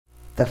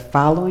The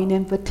following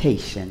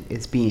invitation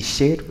is being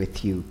shared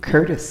with you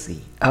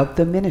courtesy of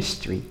the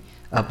ministry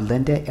of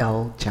Linda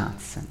L.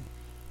 Johnson.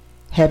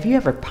 Have you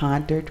ever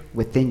pondered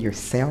within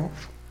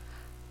yourself,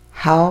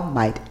 how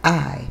might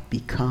I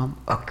become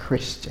a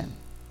Christian?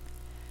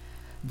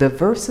 The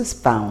verses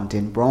found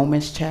in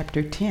Romans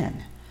chapter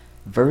 10,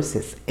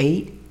 verses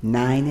 8,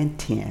 9, and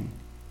 10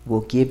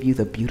 will give you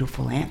the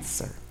beautiful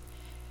answer.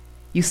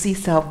 You see,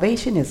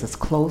 salvation is as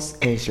close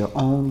as your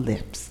own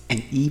lips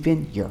and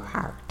even your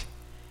heart.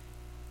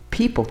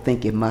 People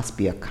think it must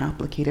be a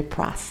complicated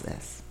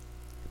process,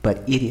 but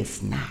it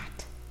is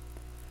not.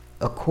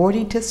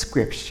 According to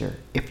Scripture,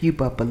 if you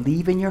but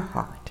believe in your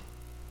heart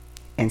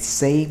and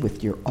say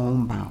with your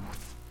own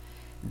mouth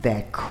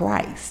that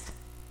Christ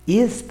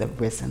is the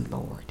risen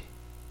Lord,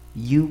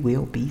 you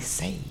will be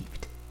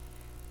saved.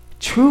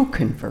 True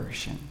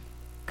conversion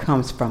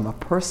comes from a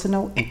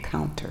personal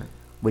encounter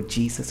with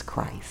Jesus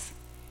Christ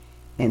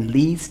and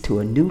leads to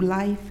a new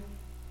life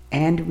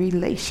and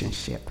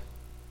relationship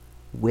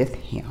with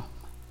Him.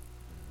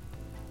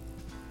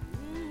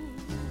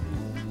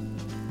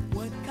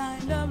 What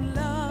kind of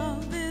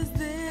love is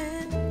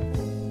this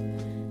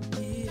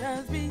He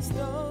has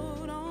bestowed?